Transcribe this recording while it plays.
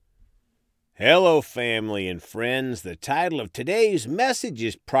Hello, family and friends. The title of today's message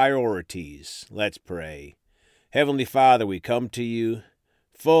is Priorities. Let's pray. Heavenly Father, we come to you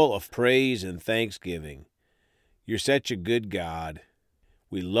full of praise and thanksgiving. You're such a good God.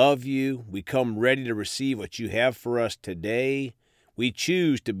 We love you. We come ready to receive what you have for us today. We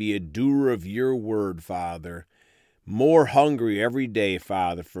choose to be a doer of your word, Father. More hungry every day,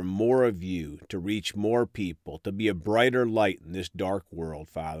 Father, for more of you, to reach more people, to be a brighter light in this dark world,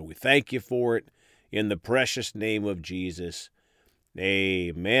 Father. We thank you for it in the precious name of Jesus.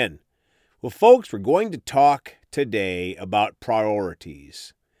 Amen. Well, folks, we're going to talk today about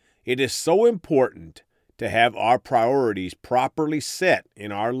priorities. It is so important to have our priorities properly set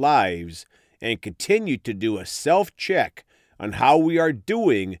in our lives and continue to do a self-check on how we are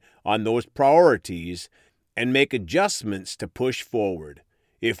doing on those priorities and make adjustments to push forward.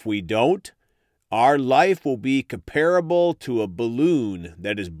 If we don't, our life will be comparable to a balloon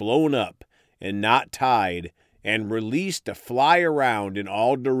that is blown up and not tied and released to fly around in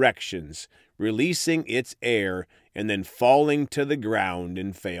all directions, releasing its air and then falling to the ground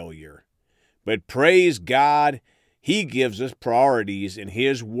in failure. But praise God, He gives us priorities in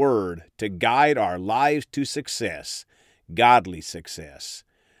His Word to guide our lives to success, godly success.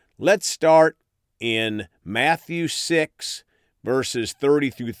 Let's start in Matthew 6, verses 30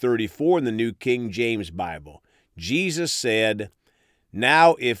 through 34 in the New King James Bible. Jesus said,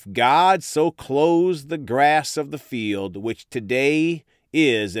 "Now if God so clothes the grass of the field, which today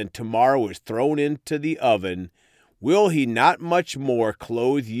is and tomorrow is thrown into the oven, will He not much more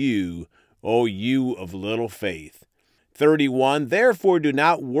clothe you, O you of little faith?" 31, "Therefore do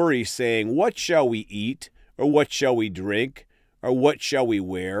not worry, saying, What shall we eat? Or what shall we drink? Or what shall we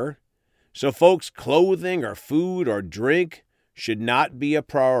wear?" So, folks, clothing or food or drink should not be a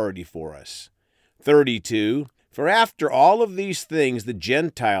priority for us. 32, "For after all of these things the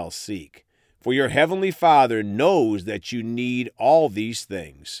Gentiles seek, for your heavenly Father knows that you need all these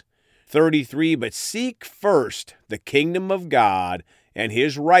things." 33, "But seek first the kingdom of God and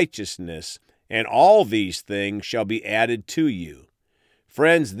His righteousness, and all these things shall be added to you."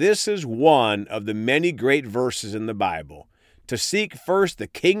 Friends, this is one of the many great verses in the Bible. To seek first the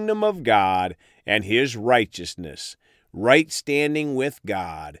kingdom of God and His righteousness, right standing with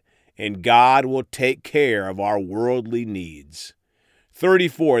God, and God will take care of our worldly needs.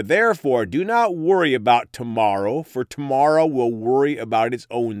 34, "Therefore do not worry about tomorrow, for tomorrow will worry about its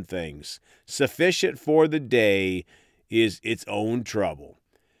own things. Sufficient for the day is its own trouble."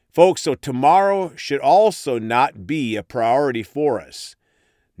 Folks, so tomorrow should also not be a priority for us.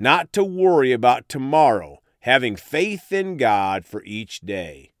 Not to worry about tomorrow, having faith in God for each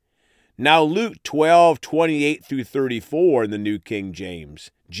day. Now Luke 12:28 through 34 in the New King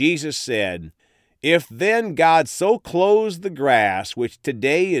James, Jesus said, "If then God so clothes the grass, which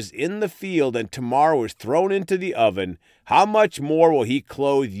today is in the field and tomorrow is thrown into the oven, how much more will He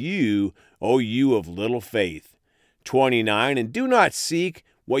clothe you, O you of little faith?" 29, "And do not seek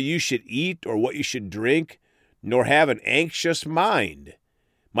what you should eat or what you should drink, nor have an anxious mind."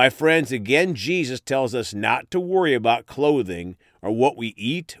 My friends, again, Jesus tells us not to worry about clothing or what we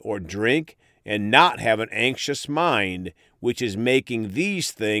eat or drink and not have an anxious mind, which is making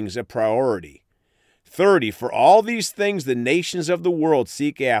these things a priority. 30, "For all these things the nations of the world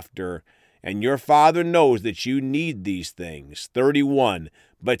seek after, and your Father knows that you need these things." 31,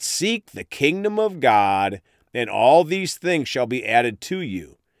 "But seek the kingdom of God, and all these things shall be added to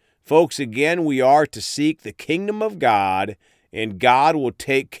you." Folks, again, we are to seek the kingdom of God, and God will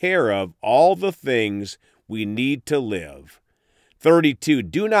take care of all the things we need to live. 32,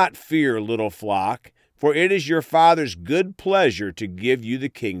 "Do not fear, little flock, for it is your Father's good pleasure to give you the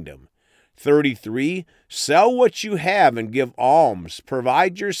kingdom." 33, "Sell what you have and give alms.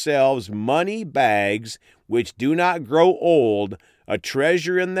 Provide yourselves money bags which do not grow old, a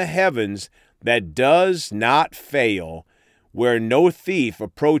treasure in the heavens that does not fail, where no thief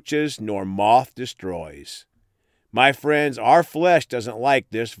approaches nor moth destroys." My friends, our flesh doesn't like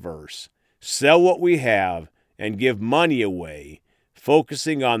this verse. Sell what we have and give money away,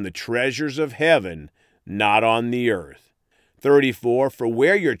 focusing on the treasures of heaven, not on the earth. 34, "For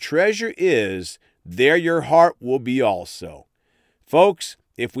where your treasure is, there your heart will be also." Folks,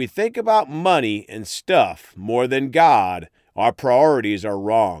 if we think about money and stuff more than God, our priorities are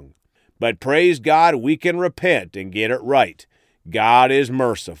wrong. But praise God, we can repent and get it right. God is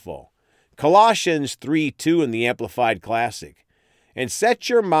merciful. Colossians 3:2 in the Amplified Classic, "And set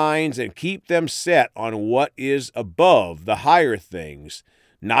your minds and keep them set on what is above, the higher things,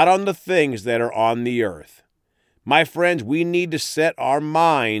 not on the things that are on the earth." My friends, we need to set our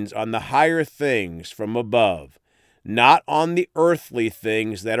minds on the higher things from above, not on the earthly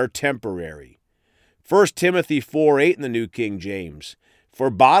things that are temporary. 1 Timothy 4:8 in the New King James. For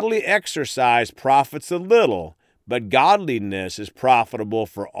bodily exercise profits a little, but godliness is profitable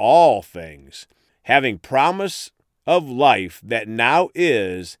for all things, having promise of life that now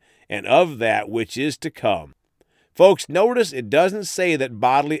is and of that which is to come. Folks, notice it doesn't say that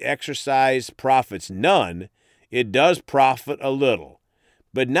bodily exercise profits none. It does profit a little,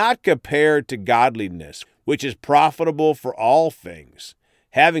 but not compared to godliness, which is profitable for all things,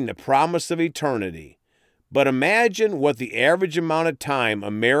 having the promise of eternity. But imagine what the average amount of time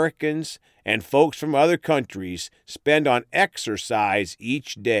Americans and folks from other countries spend on exercise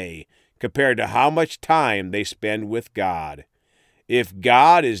each day compared to how much time they spend with God. If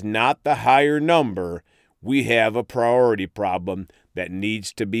God is not the higher number, we have a priority problem that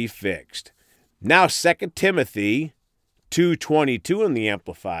needs to be fixed. Now 2 Timothy 2:22 in the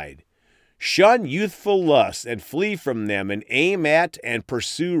Amplified. Shun youthful lusts and flee from them and aim at and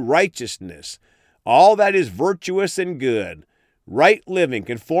pursue righteousness, all that is virtuous and good, right living,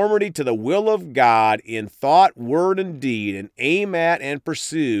 conformity to the will of God in thought, word, and deed, and aim at and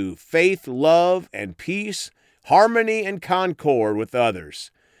pursue faith, love, and peace, harmony and concord with others,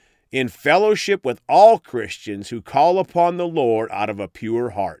 in fellowship with all Christians who call upon the Lord out of a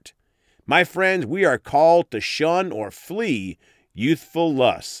pure heart. My friends, we are called to shun or flee youthful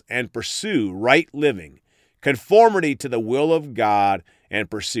lusts and pursue right living, conformity to the will of God, and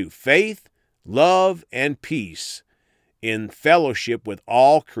pursue faith, love, and peace in fellowship with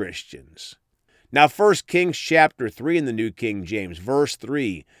all Christians. Now 1 Kings chapter 3 in the New King James, verse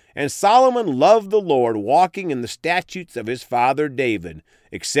 3. And Solomon loved the Lord, walking in the statutes of his father David,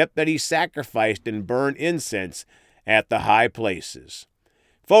 except that he sacrificed and burned incense at the high places.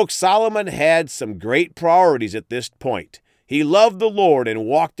 Folks, Solomon had some great priorities at this point. He loved the Lord and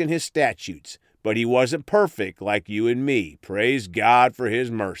walked in his statutes, but he wasn't perfect like you and me. Praise God for his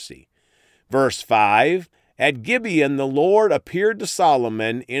mercy. Verse 5, At Gibeon the Lord appeared to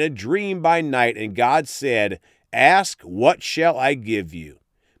Solomon in a dream by night, and God said, Ask, what shall I give you?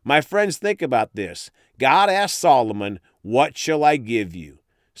 My friends, think about this. God asked Solomon, What shall I give you?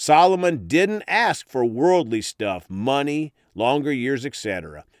 Solomon didn't ask for worldly stuff, money, longer years,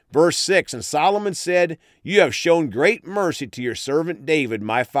 etc. Verse 6, And Solomon said, You have shown great mercy to your servant David,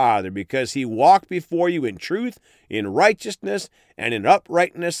 my father, because he walked before you in truth, in righteousness, and in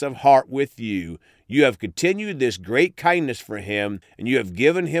uprightness of heart with you. You have continued this great kindness for him, and you have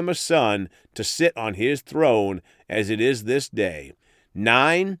given him a son to sit on his throne, as it is this day.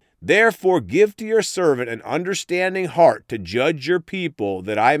 9, Therefore give to your servant an understanding heart to judge your people,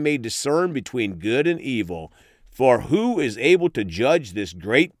 that I may discern between good and evil. For who is able to judge this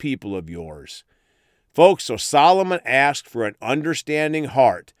great people of yours? Folks, so Solomon asked for an understanding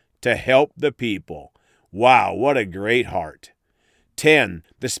heart to help the people. Wow, what a great heart. 10,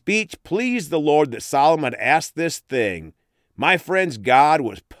 The speech pleased the Lord that Solomon asked this thing. My friends, God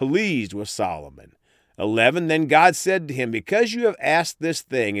was pleased with Solomon. 11, Then God said to him, Because you have asked this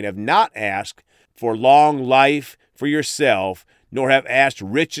thing, and have not asked for long life for yourself, nor have asked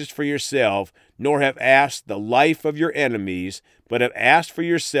riches for yourself, nor have asked the life of your enemies, but have asked for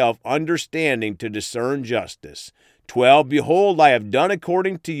yourself understanding to discern justice. 12, Behold, I have done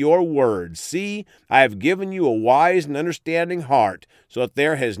according to your words. See, I have given you a wise and understanding heart, so that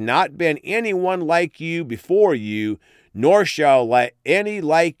there has not been anyone like you before you, nor shall any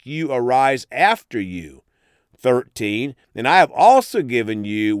like you arise after you. 13, And I have also given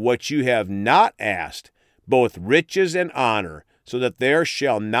you what you have not asked, both riches and honor, so that there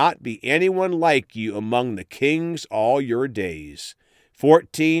shall not be anyone like you among the kings all your days.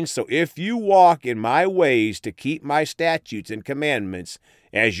 14, So if you walk in my ways to keep my statutes and commandments,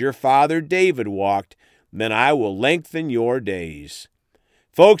 as your father David walked, then I will lengthen your days.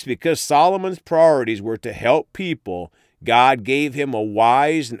 Folks, because Solomon's priorities were to help people, God gave him a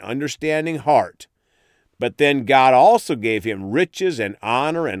wise and understanding heart. But then God also gave him riches and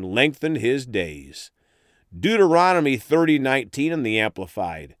honor and lengthened his days. Deuteronomy 30:19 in the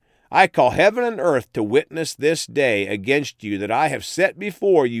Amplified. I call heaven and earth to witness this day against you that I have set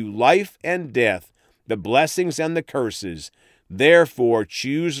before you life and death, the blessings and the curses. Therefore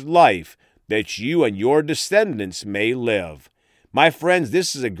choose life, that you and your descendants may live. My friends,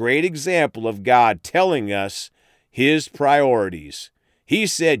 this is a great example of God telling us his priorities. He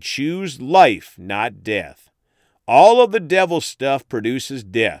said choose life, not death. All of the devil's stuff produces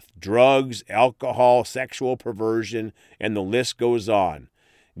death: drugs, alcohol, sexual perversion, and the list goes on.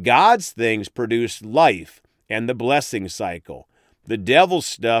 God's things produce life and the blessing cycle. The devil's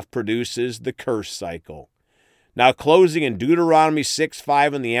stuff produces the curse cycle. Now closing in Deuteronomy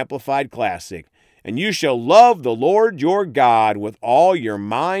 6:5 in the Amplified Classic. And you shall love the Lord your God with all your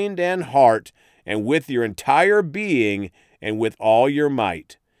mind and heart, and with your entire being, and with all your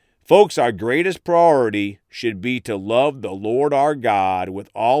might. Folks, our greatest priority should be to love the Lord our God with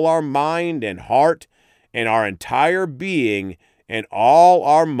all our mind and heart, and our entire being, and all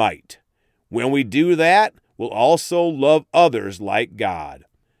our might. When we do that, we'll also love others like God.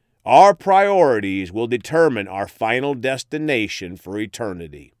 Our priorities will determine our final destination for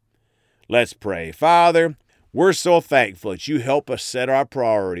eternity. Let's pray. Father, we're so thankful that you help us set our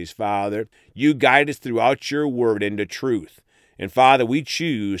priorities, Father. You guide us throughout your word into truth. And Father, we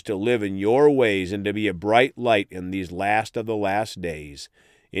choose to live in your ways and to be a bright light in these last of the last days.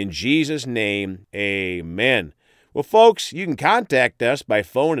 In Jesus' name, amen. Well, folks, you can contact us by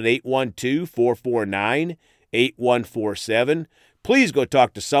phone at 812-449-8147. Please go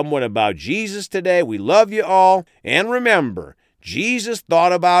talk to someone about Jesus today. We love you all. And remember, Jesus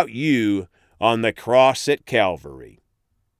thought about you on the cross at Calvary.